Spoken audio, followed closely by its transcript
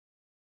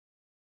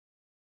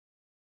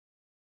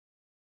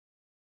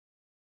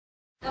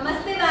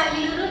Namaste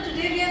Bangalore.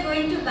 Today we are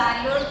going to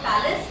Bangalore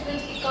Palace,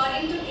 which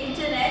according to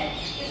internet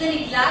is an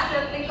exact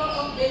replica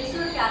of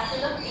Windsor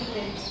Castle of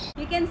England.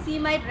 You can see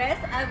my dress.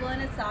 I worn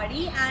a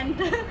sari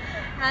and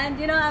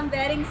I'm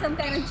wearing some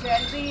kind of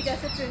jewelry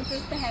जैसे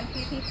princess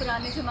पहनती थी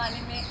पुराने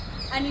ज़माने में,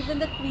 and even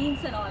the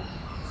queens and all.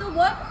 So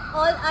what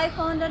all I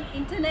found on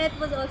internet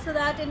was also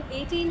that in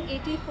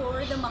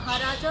 1884 the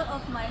Maharaja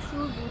of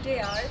Mysore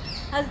Budeyar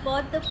has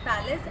bought the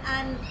palace,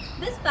 and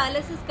this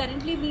palace is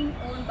currently being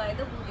owned by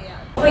the Budeyar.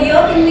 For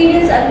your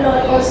convenience, I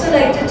would also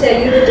like to tell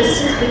you the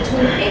distance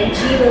between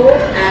MG Road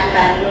and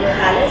Bangalore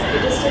Palace.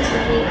 The distance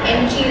between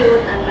MG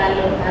Road and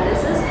Bangalore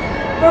Palace is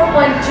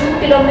 4.2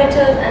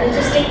 kilometers, and it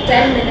just takes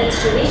 10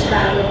 minutes to reach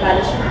Bangalore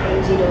Palace from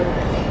MG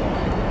Road.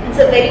 It's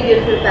a very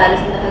beautiful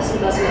palace in the hustle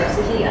bustle of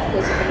city. Of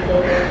course, you can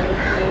go there.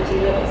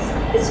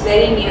 It's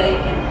very near. You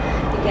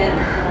can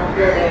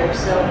go there.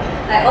 So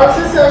I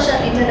also searched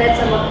on internet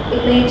some of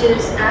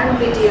images and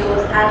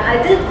videos, and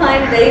I did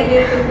find very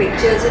beautiful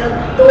pictures.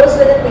 Those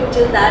were the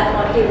pictures that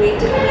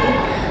motivated me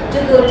to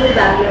go to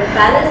Bangalore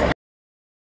Palace.